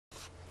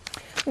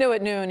New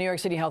at noon, New York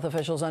City health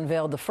officials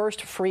unveiled the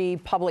first free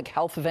public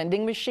health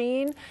vending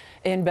machine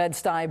in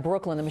Bed-Stuy,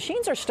 Brooklyn. The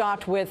machines are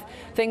stocked with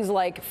things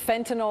like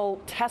fentanyl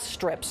test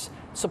strips,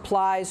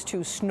 supplies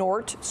to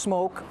snort,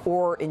 smoke,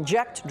 or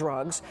inject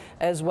drugs,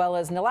 as well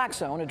as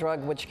Naloxone, a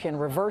drug which can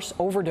reverse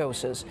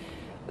overdoses.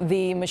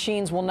 The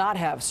machines will not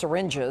have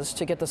syringes.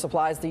 To get the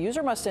supplies, the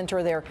user must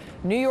enter their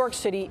New York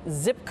City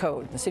zip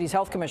code. The city's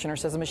health commissioner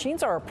says the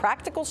machines are a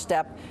practical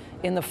step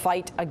in the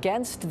fight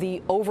against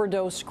the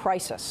overdose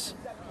crisis.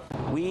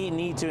 We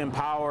need to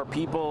empower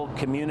people,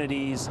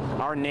 communities,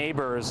 our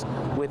neighbors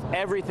with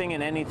everything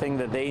and anything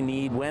that they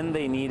need when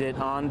they need it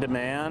on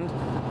demand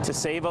to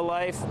save a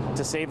life,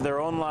 to save their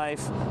own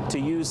life, to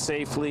use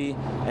safely,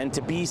 and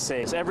to be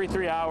safe. Every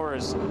 3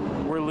 hours,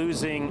 we're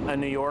losing a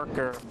New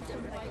Yorker.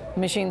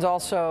 Machines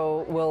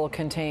also will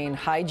contain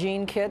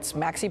hygiene kits,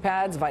 maxi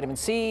pads, vitamin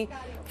C,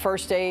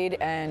 first aid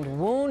and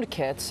wound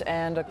kits,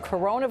 and a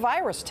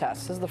coronavirus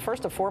test. This is the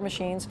first of 4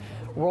 machines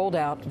rolled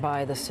out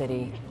by the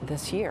city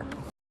this year.